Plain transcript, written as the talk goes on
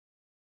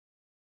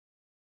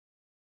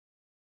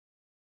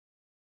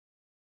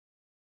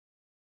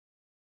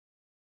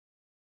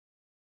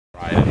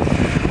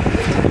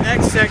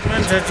Next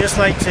segment, I'd just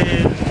like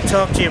to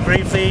talk to you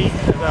briefly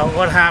about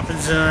what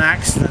happens in an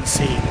accident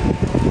scene.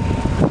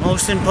 The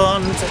most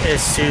important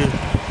is to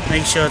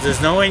make sure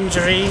there's no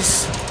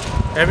injuries,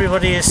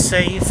 everybody is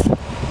safe.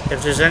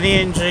 If there's any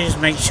injuries,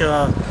 make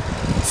sure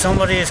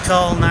somebody is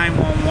called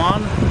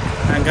 911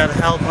 and got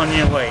help on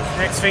your way.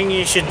 Next thing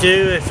you should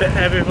do, if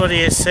everybody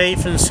is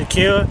safe and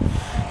secure,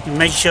 you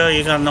make sure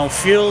you got no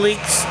fuel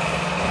leaks,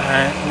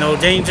 no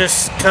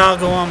dangerous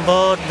cargo on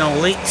board, no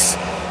leaks,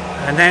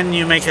 and then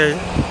you make your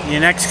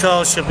next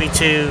call should be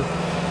to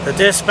the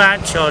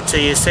dispatch or to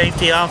your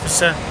safety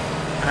officer,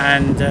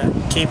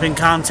 and keep in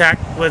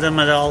contact with them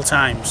at all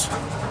times.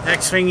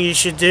 Next thing you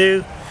should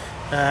do,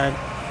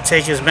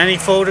 take as many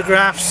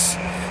photographs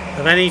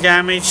of any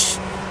damage,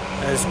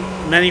 as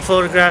many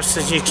photographs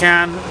as you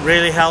can.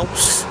 Really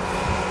helps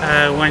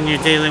when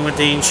you're dealing with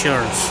the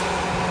insurance.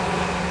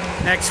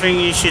 Next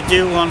thing you should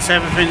do, once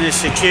everything is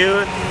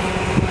secure,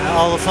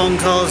 all the phone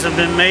calls have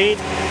been made,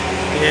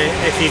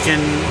 if you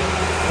can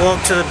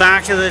walk to the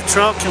back of the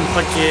truck and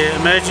put your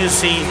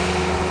emergency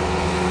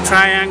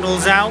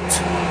triangles out.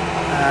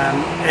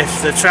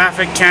 If the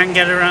traffic can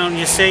get around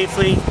you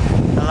safely,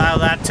 allow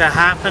that to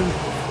happen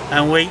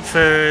and wait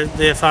for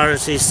the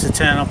authorities to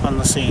turn up on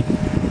the scene.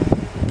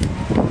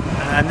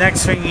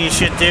 Next thing you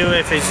should do,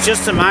 if it's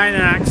just a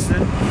minor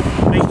accident,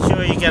 make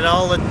sure you get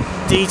all the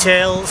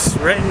details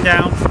written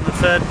down from the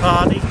third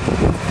party.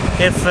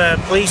 If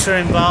police are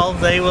involved,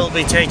 they will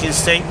be taking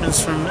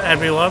statements from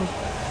everyone,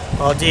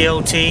 or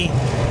DOT.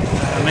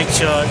 Make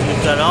sure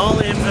you've got all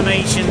the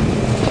information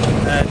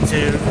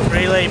to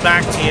relay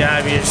back to you,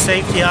 either your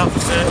safety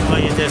officer or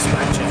your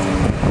dispatch.